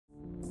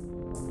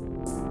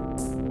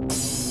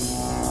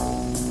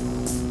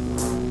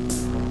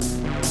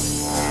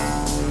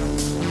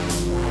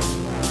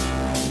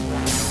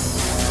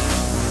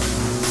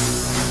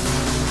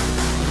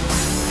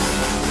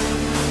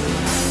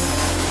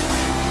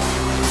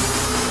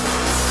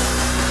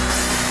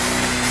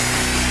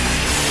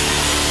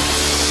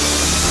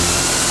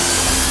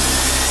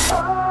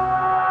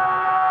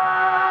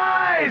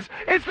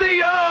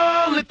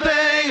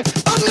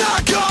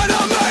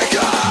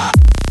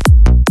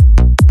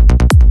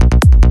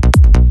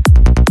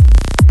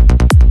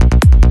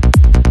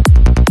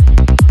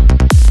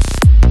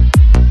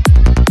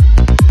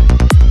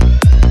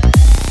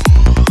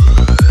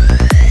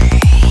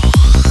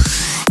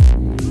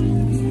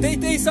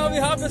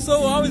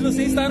sou o Alves,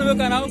 você está no meu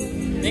canal.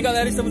 Bem,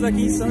 galera, estamos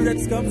aqui em São José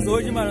dos Campos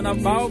hoje, mano, na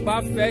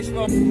BAOBÁ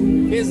Festival.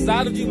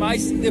 Pesado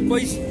demais,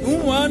 depois de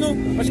um ano,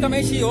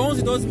 praticamente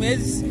 11, 12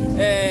 meses,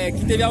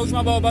 que teve a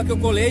última BAOBÁ que eu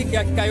colei, que é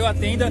a que caiu a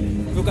tenda.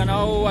 Meu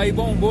canal aí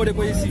bombou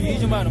depois desse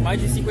vídeo, mano, mais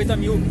de 50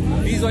 mil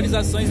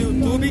visualizações no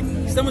YouTube.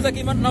 Estamos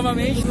aqui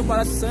novamente no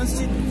Palácio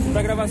Sunset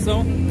para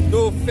gravação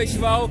do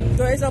festival.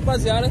 Então é isso,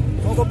 rapaziada,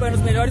 vamos acompanhando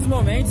os melhores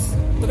momentos.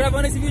 Tô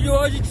gravando esse vídeo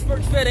hoje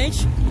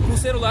diferente, com o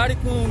celular e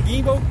com o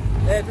gimbal.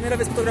 É a primeira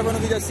vez que eu tô gravando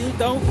um vídeo assim,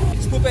 então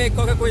desculpa aí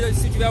qualquer coisa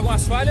se tiver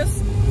algumas falhas.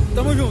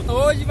 Tamo junto.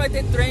 Hoje vai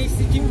ter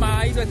trance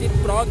demais, vai ter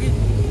prog,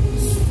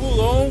 full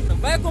on.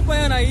 Vai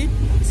acompanhando aí,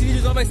 esse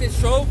vídeozão vai ser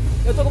show.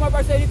 Eu tô com uma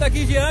parcerita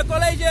aqui, Jean.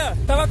 Cola aí, Jean.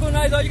 Tava com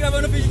nós hoje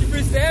gravando um vídeo de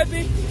free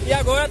step e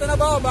agora tá na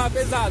BAOBÁ,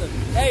 pesado.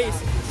 É isso.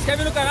 Se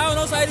inscreve no canal,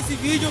 não sai desse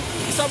vídeo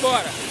e só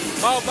bora.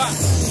 BAOBÁ.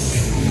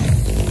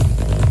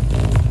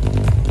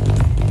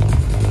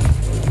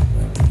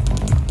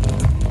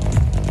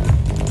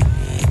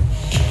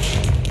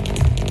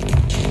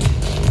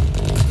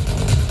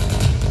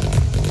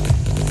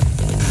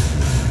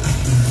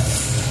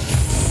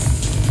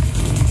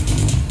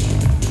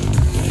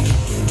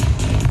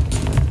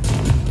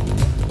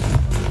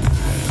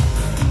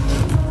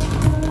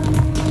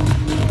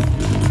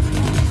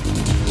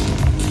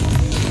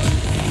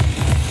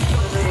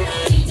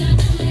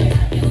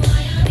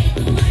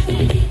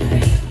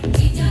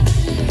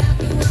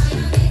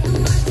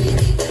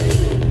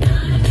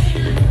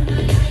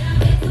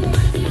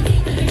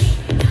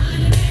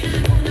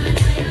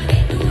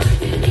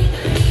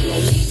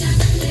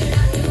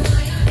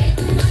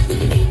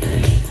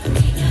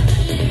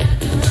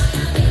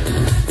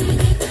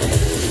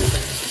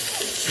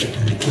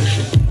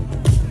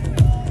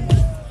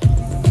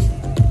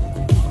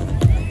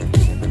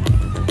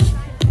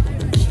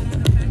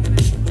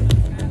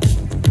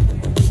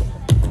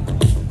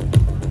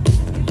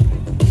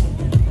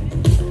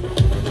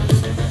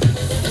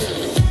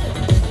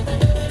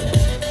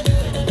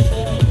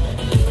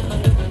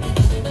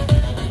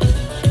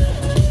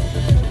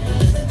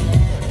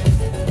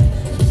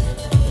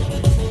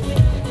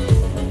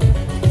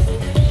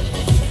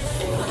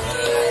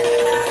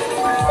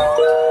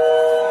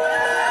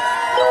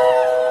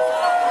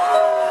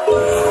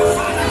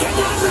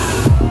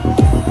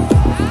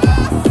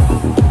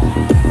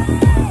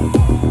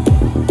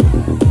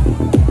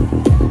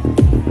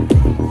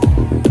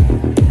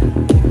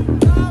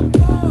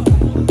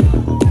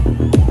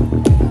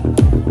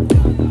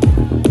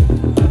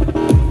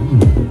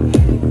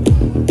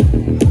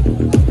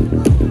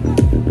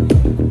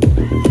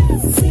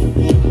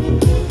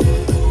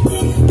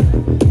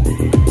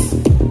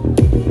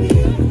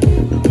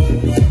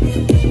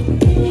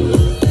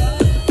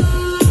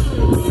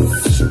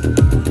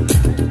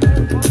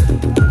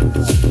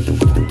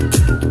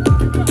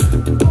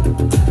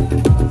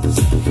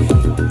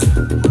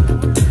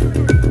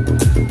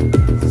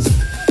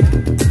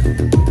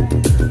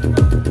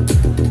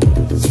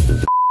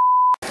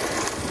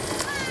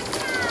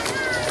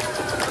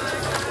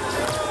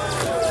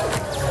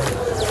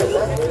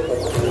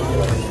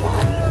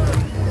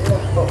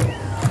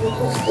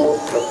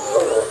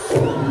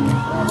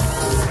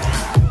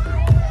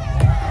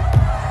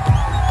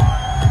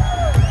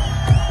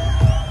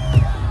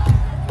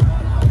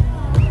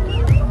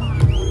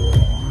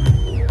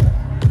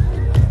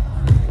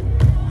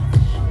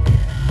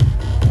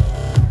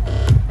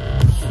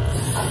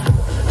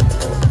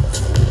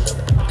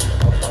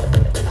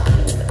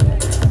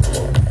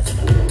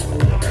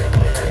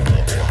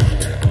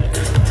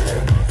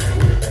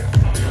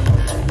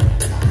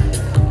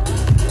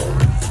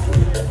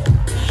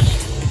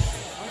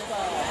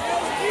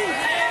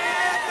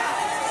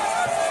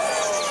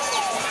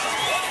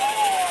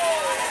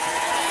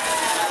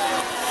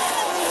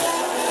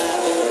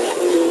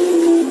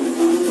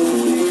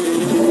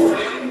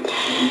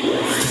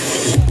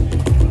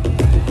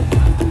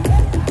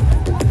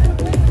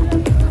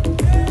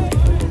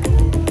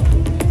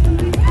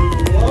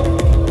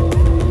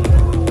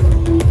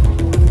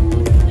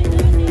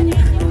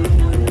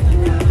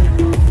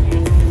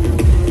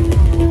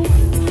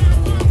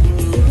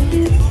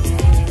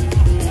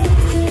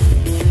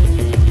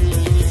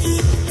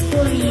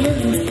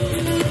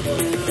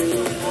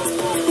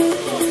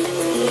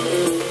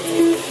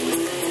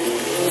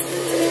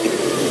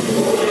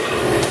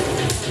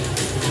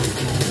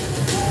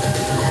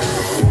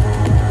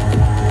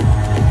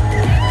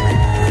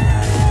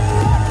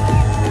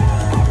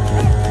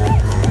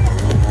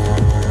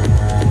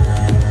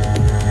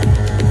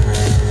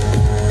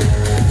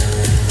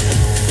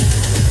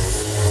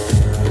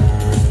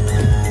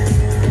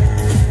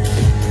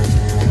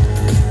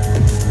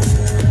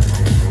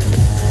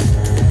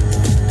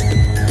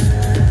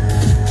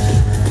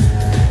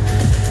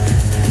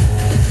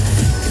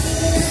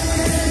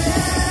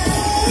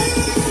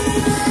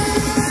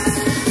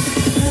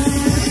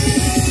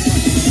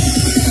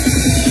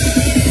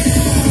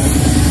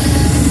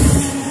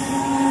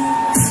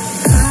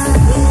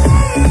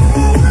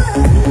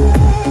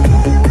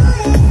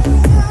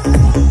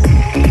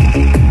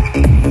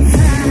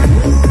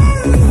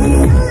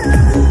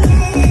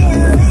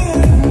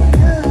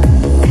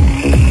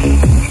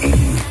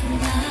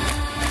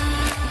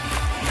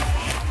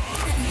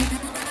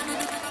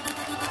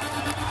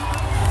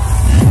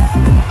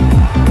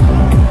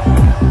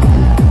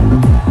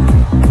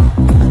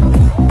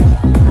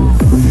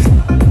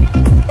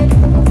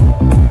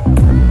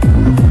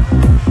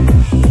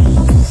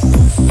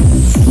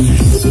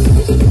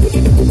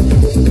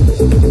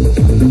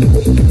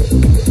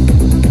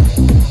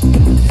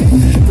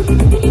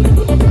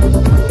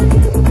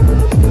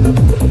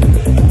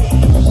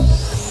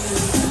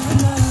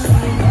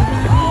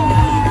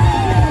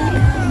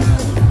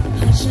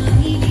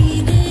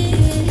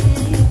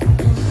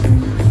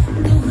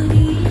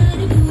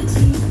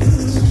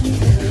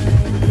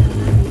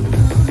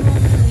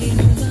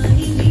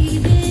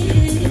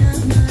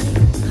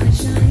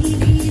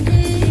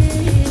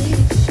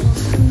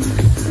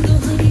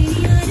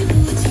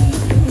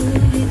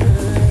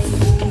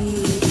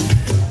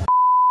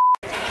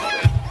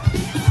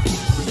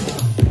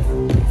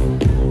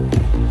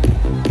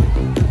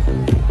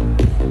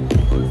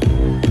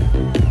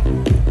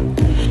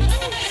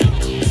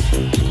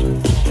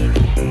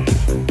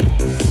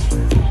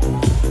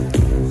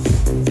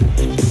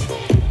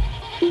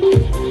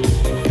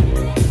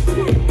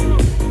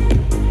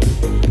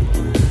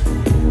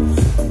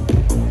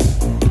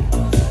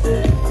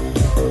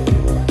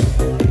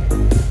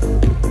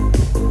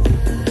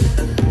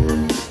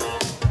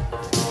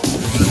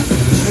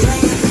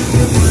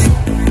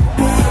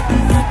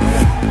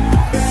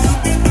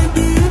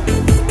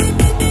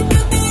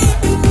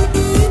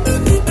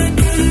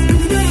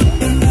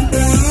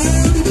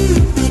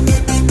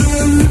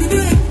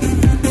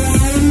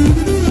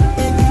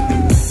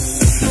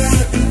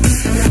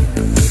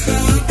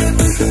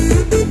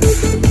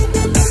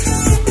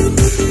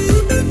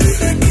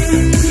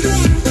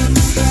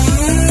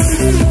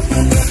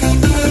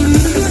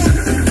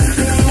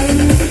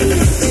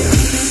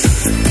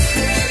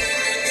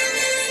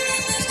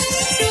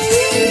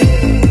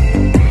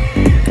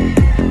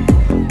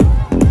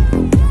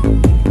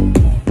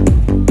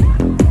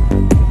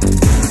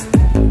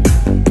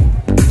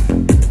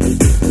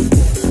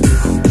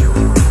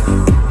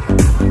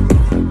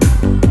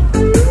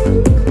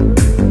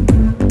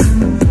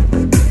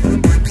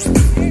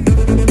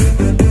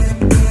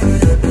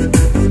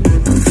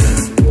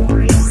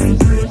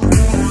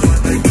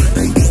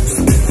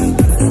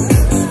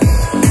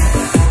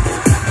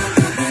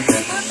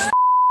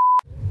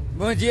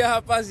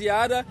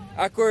 rapaziada,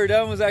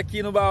 acordamos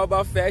aqui no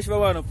BAOBÁ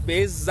Festival, mano,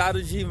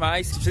 pesado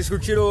demais. Vocês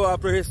curtiram a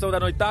projeção da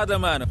noitada,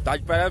 mano? Tá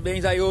de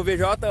parabéns aí, o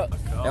VJ,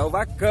 é o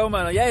Vacão,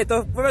 mano. E aí,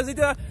 tô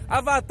fazendo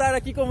avatar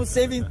aqui como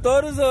sempre em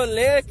todos os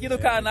rolês aqui do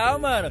canal,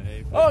 mano.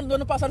 Ó, no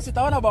ano passado você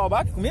tava na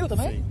BAOBÁ aqui comigo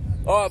também? Sim.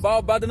 Ó, a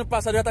BAOBÁ do ano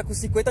passado já tá com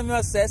 50 mil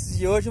acessos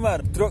de hoje,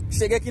 mano.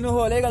 Cheguei aqui no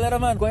rolê, galera,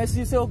 mano.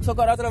 Conheci seu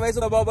canal através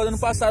da BAOBÁ do ano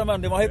passado, mano.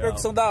 Deu uma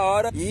repercussão da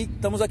hora. E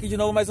estamos aqui de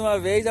novo mais uma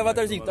vez.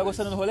 Avatarzinho, tá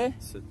gostando do rolê?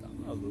 Você tá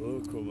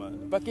maluco, mano.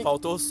 Que...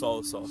 Faltou o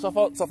sol só. Só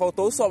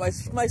faltou o sol,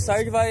 mas mais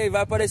tarde vai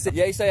aparecer.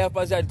 E é isso aí,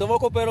 rapaziada. Então vou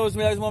acompanhando os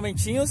melhores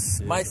momentinhos.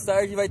 Sim. Mais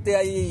tarde vai ter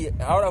aí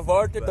a Hora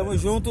Vortex. Tamo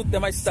junto, até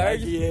mais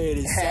tarde.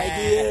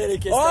 Segue ele,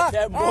 que esse daqui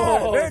é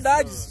bom.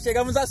 Verdade,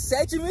 chegamos a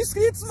 7 mil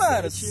inscritos,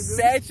 mano.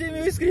 7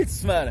 mil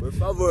inscritos, mano. Por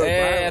favor,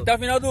 até o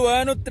final do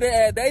ano,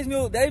 10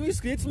 mil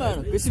inscritos,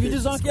 mano. Esse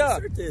videozão aqui, ó.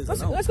 Com certeza.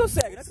 Nós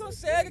conseguimos,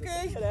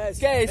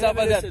 que é isso,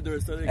 rapaziada.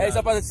 É isso,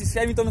 rapaziada. Se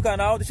inscreve então no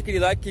canal, deixa aquele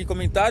like, aquele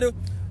comentário.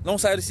 Não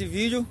saia desse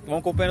vídeo, vamos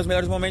acompanhar os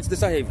melhores momentos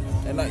dessa rave.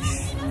 É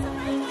nóis.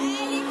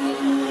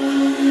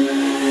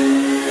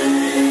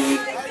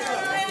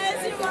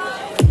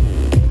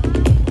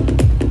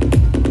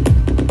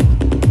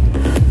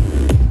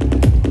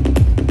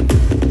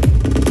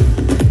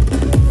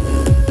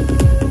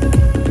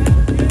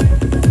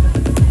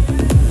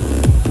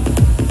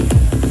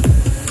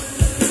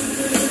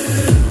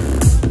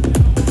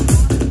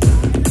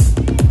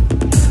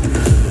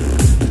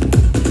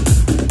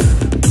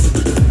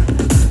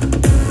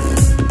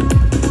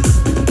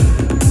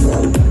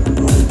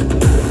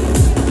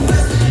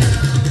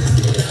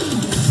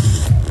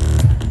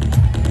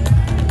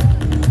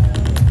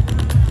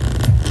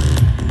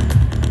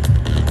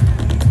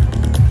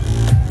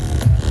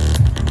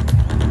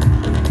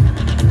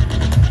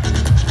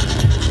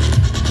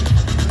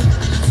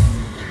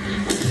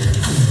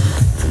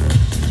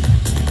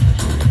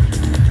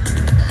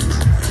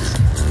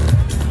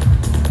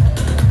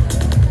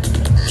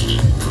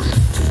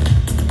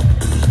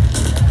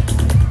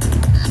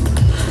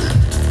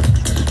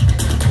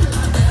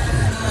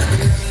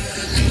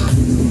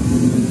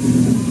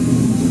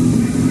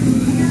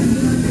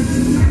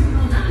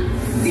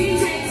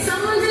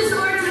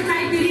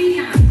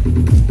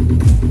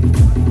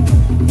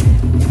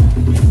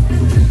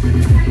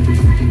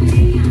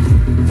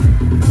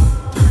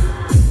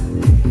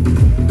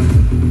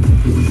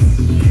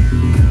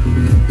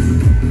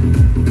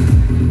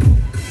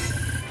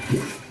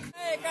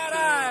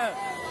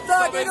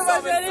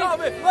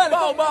 Mano,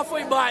 BAOBÁ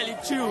foi baile,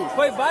 tio.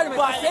 Foi baile, mas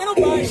tá sendo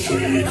baile.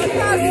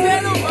 Tá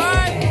sendo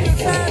baile,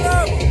 você é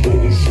louco.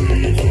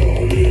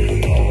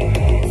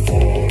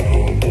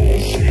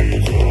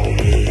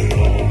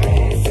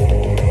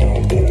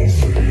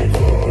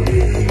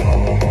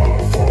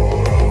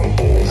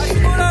 Tá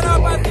segurando,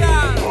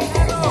 rapaziada.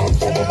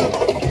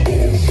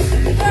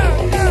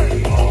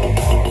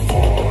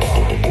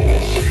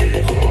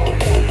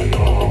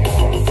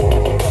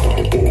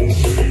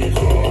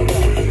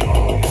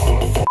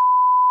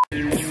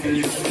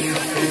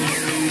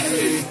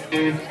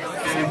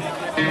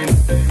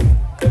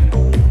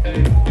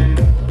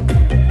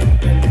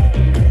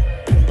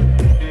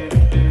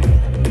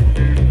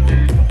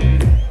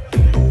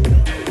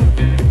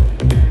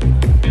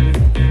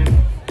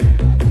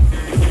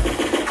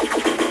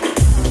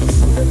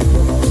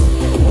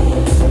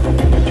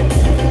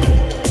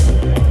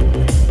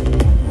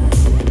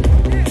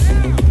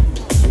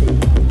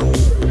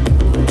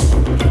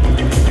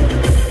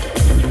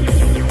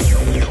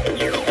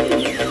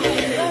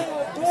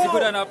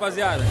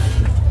 Rapaziada,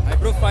 vai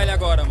pro file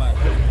agora, mano.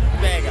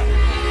 Pega.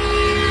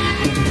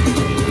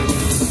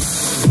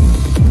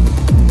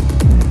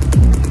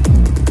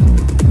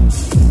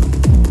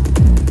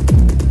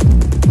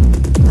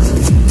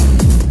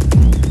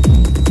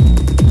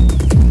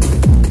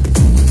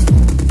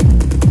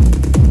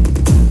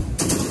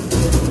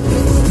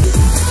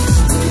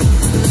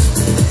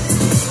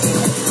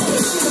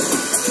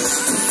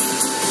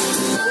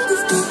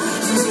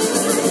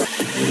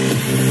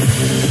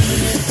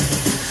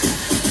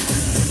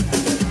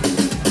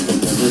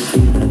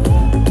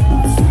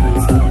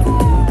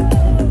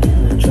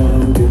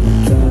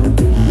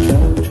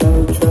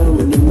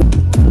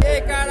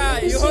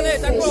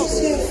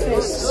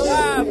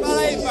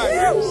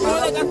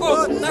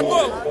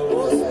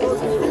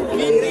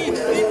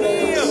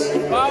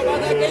 BAOBÁ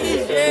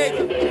daquele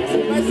jeito,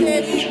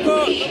 parceirinho,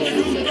 tamo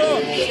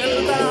junto,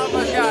 chega no canal,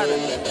 rapaziada,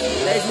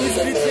 10 mil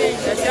inscritos, hein,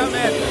 essa é a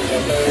meta.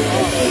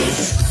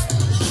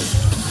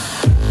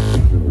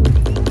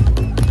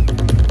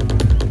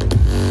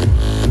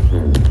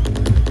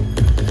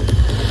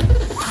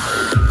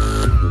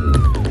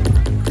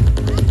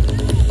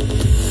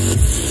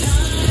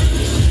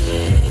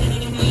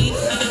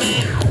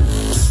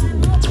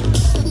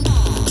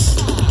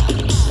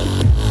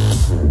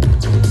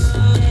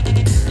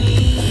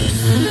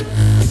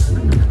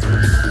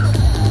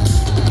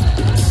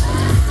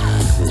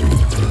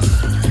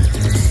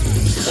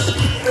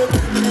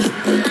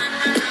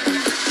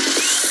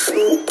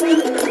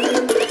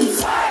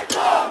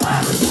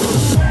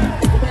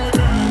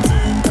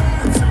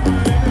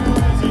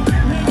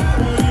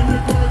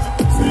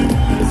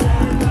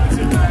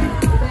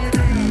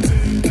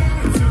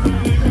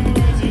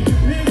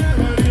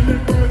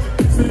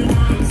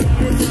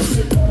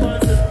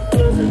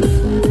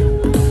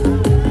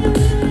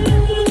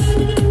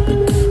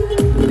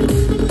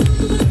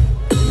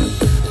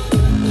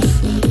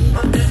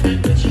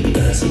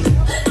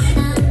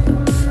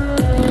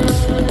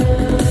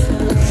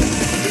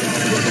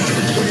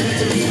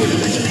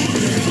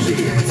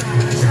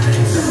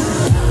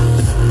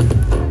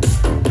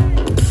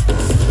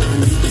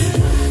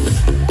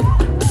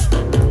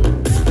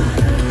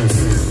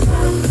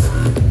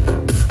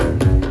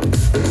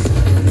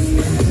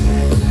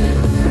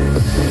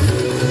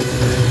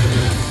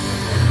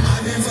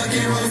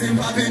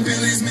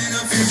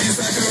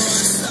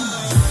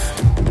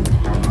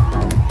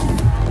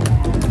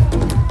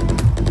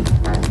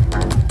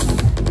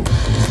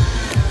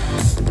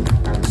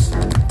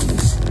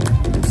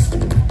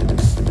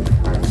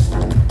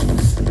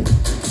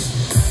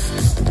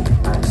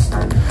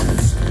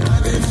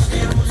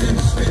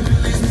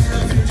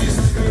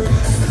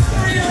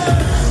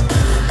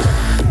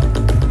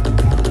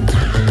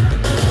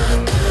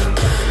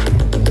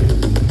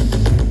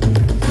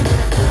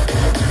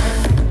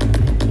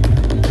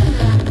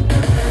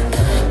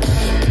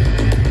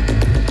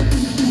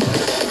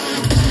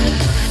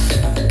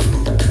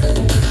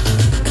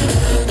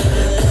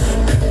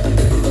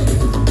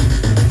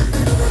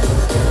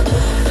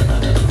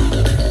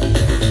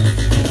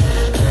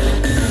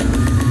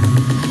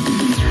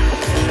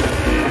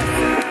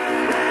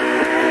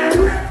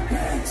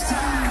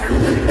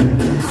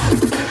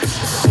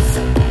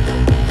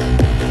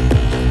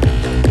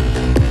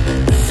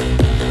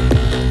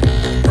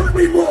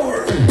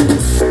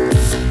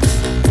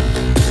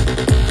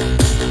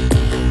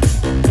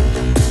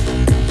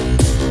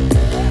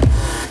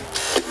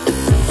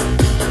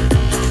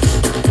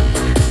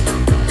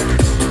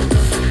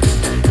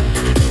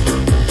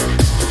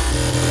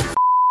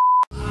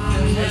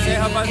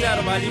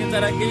 rapaziada, o balinho tá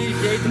daquele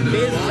jeito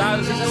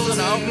pesado,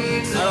 sensacional.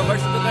 A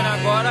Vortex tá tocando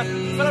agora.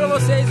 Fala pra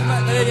vocês,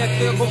 galerinha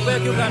que acompanha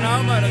aqui o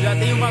canal, mano, já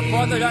tem uma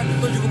cota já que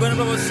eu tô divulgando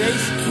pra vocês.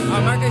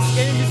 A marca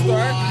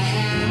Store,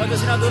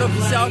 patrocinadora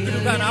oficial aqui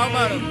do canal,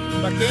 mano.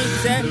 Pra quem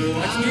quiser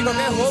adquirir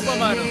qualquer roupa,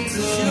 mano,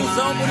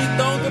 estilosão,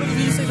 bonitão, todos os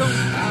vídeos vocês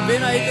estão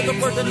vendo aí que eu tô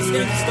portando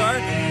Store.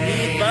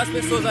 E várias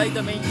pessoas aí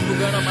também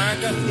divulgando a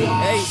marca.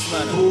 É isso,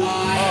 mano.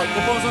 Ó,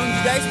 cupomzão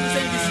de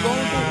 10% de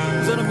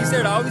desconto usando o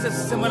Mr. Alves.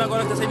 Essa semana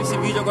agora que tá saindo esse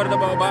vídeo agora da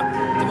Baobá,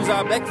 temos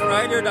a Black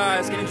Friday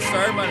da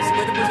Store, mano,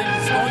 50% de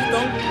desconto.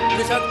 Então, vou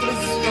deixar todas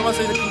as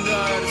informações aqui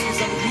na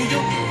descrição do vídeo.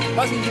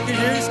 Faça um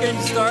adquirir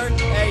Store.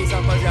 É isso,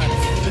 rapaziada.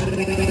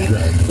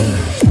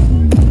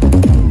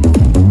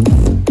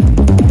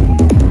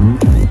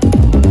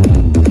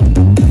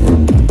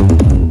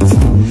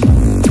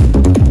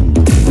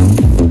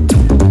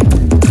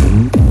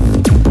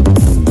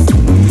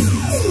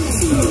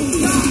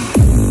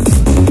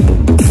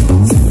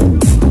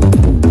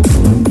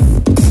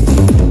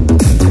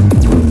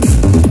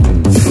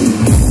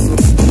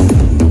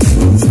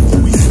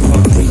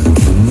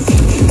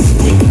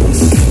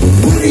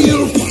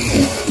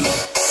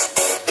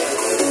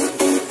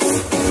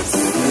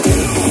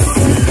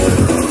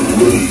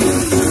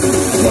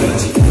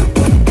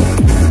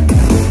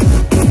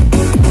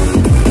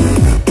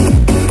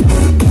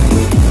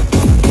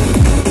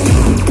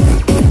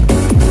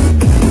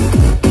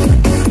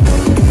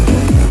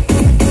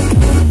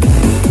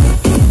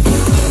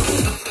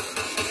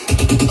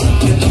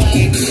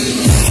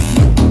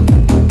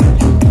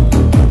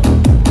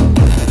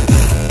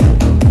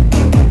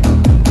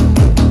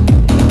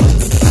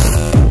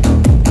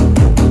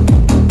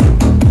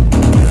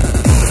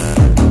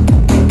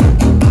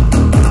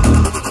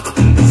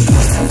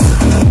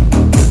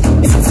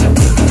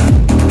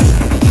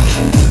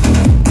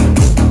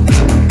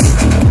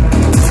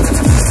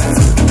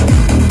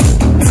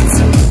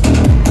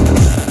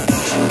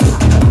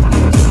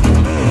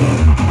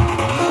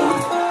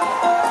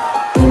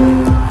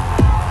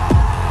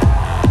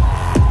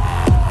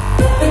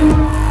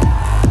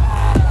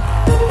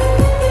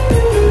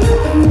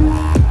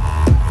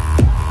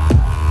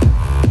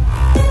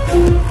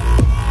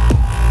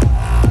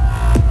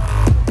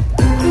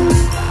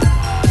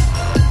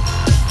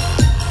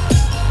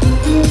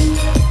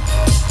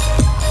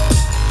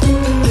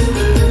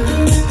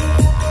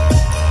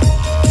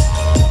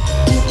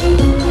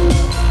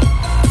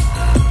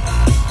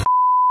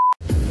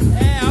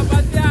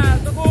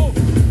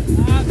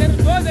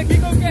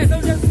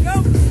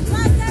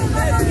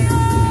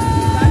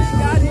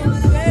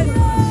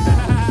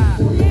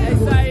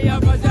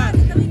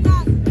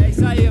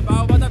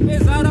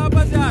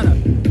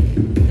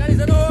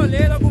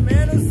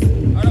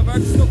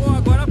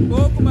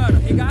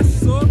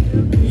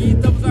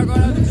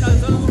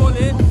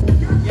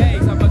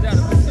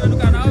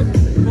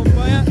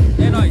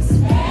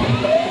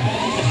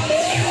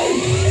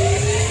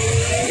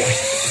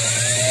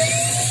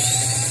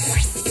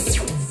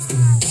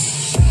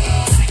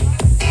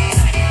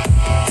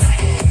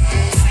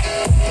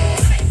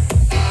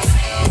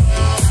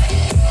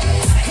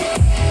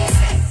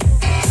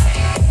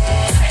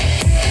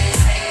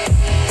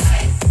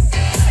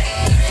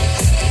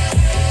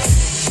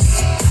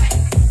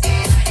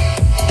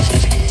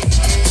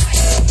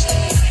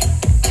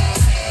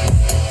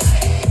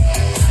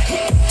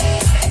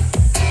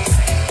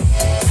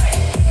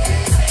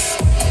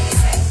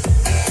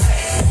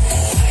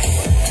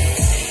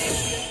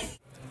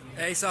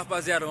 É isso,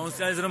 rapaziada, vamos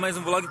finalizando mais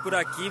um vlog por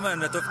aqui,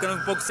 mano. Eu tô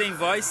ficando um pouco sem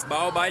voz.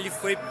 Baobá, ele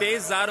foi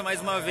pesado mais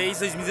uma vez,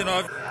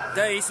 2019.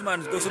 Então é isso,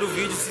 mano. Se gostou do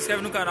vídeo, se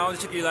inscreve no canal,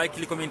 deixa aquele like,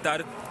 aquele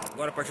comentário.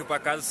 Agora partiu pra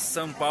casa,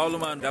 São Paulo,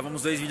 mano.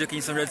 Gravamos 2 vídeos aqui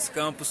em São José dos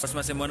Campos.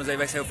 Próximas semanas aí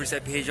vai sair o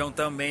Freestep região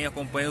também.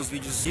 Acompanha os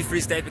vídeos de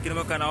Freestep aqui no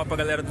meu canal pra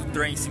galera do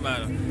trance,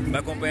 mano. Vai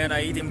acompanhando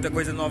aí, tem muita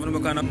coisa nova no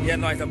meu canal. E é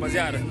nóis,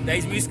 rapaziada.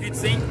 10 mil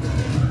inscritos, hein?